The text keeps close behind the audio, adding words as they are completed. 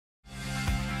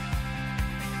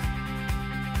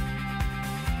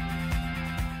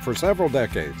For several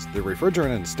decades, the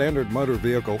refrigerant in standard motor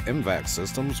vehicle Mvac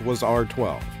systems was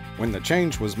R12. When the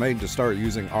change was made to start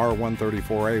using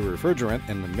R134A refrigerant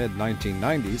in the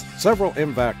mid-1990s, several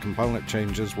Mvac component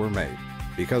changes were made.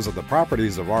 Because of the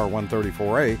properties of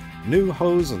R134A, new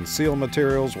hose and seal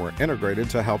materials were integrated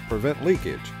to help prevent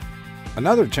leakage.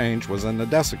 Another change was in the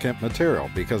desiccant material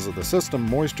because of the system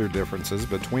moisture differences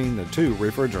between the two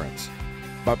refrigerants.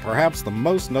 But perhaps the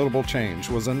most notable change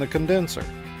was in the condenser.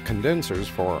 Condensers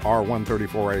for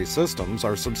R134A systems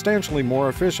are substantially more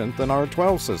efficient than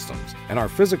R12 systems and are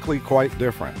physically quite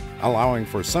different, allowing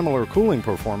for similar cooling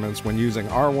performance when using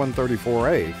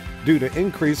R134A due to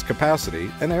increased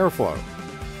capacity and airflow.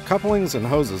 Couplings and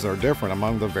hoses are different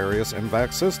among the various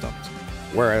Mvac systems.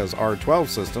 Whereas R12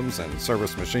 systems and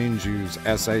service machines use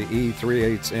SAE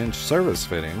 3/8" service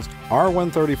fittings,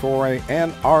 R134A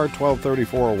and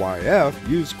R1234YF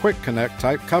use quick connect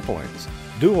type couplings.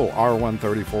 Dual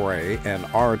R134A and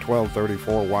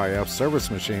R1234YF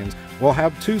service machines will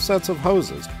have two sets of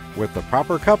hoses with the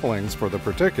proper couplings for the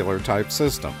particular type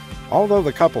system. Although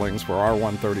the couplings for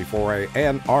R134A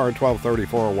and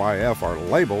R1234YF are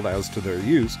labeled as to their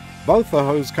use, both the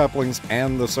hose couplings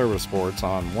and the service ports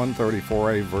on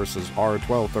 134A versus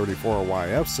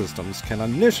R1234YF systems can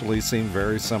initially seem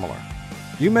very similar.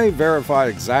 You may verify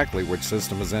exactly which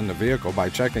system is in the vehicle by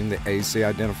checking the AC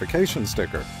identification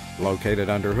sticker, located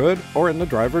under hood or in the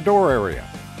driver door area.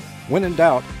 When in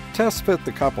doubt, test fit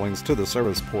the couplings to the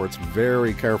service ports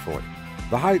very carefully.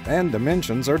 The height and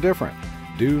dimensions are different.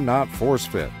 Do not force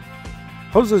fit.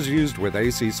 Hoses used with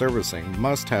AC servicing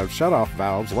must have shutoff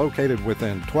valves located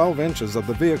within 12 inches of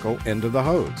the vehicle into the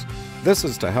hose. This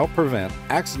is to help prevent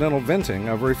accidental venting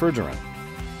of refrigerant.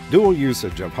 Dual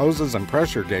usage of hoses and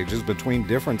pressure gauges between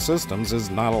different systems is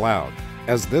not allowed,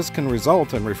 as this can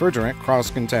result in refrigerant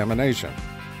cross-contamination.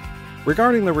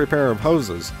 Regarding the repair of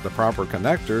hoses, the proper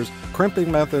connectors,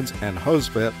 crimping methods, and hose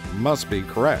fit must be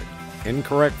correct.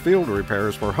 Incorrect field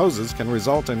repairs for hoses can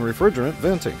result in refrigerant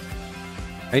venting.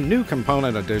 A new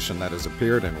component addition that has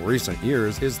appeared in recent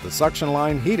years is the suction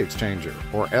line heat exchanger,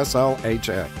 or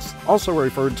SLHX, also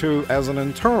referred to as an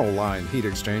internal line heat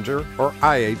exchanger, or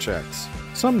IHX.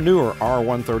 Some newer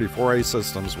R134A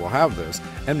systems will have this,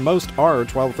 and most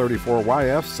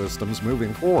R1234YF systems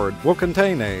moving forward will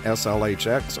contain a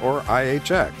SLHX or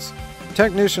IHX.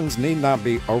 Technicians need not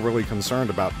be overly concerned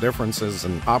about differences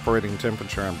in operating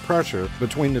temperature and pressure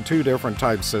between the two different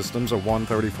type systems of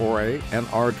 134A and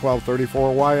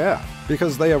R1234YF,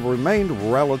 because they have remained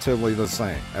relatively the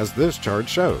same, as this chart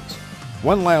shows.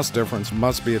 One last difference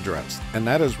must be addressed, and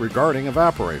that is regarding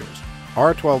evaporators.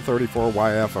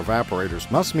 R1234YF evaporators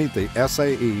must meet the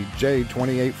SAE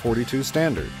J2842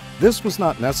 standard. This was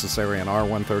not necessary in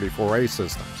R134A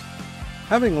systems.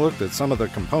 Having looked at some of the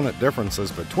component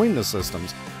differences between the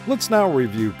systems, let's now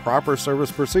review proper service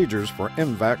procedures for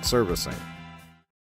Mvac servicing.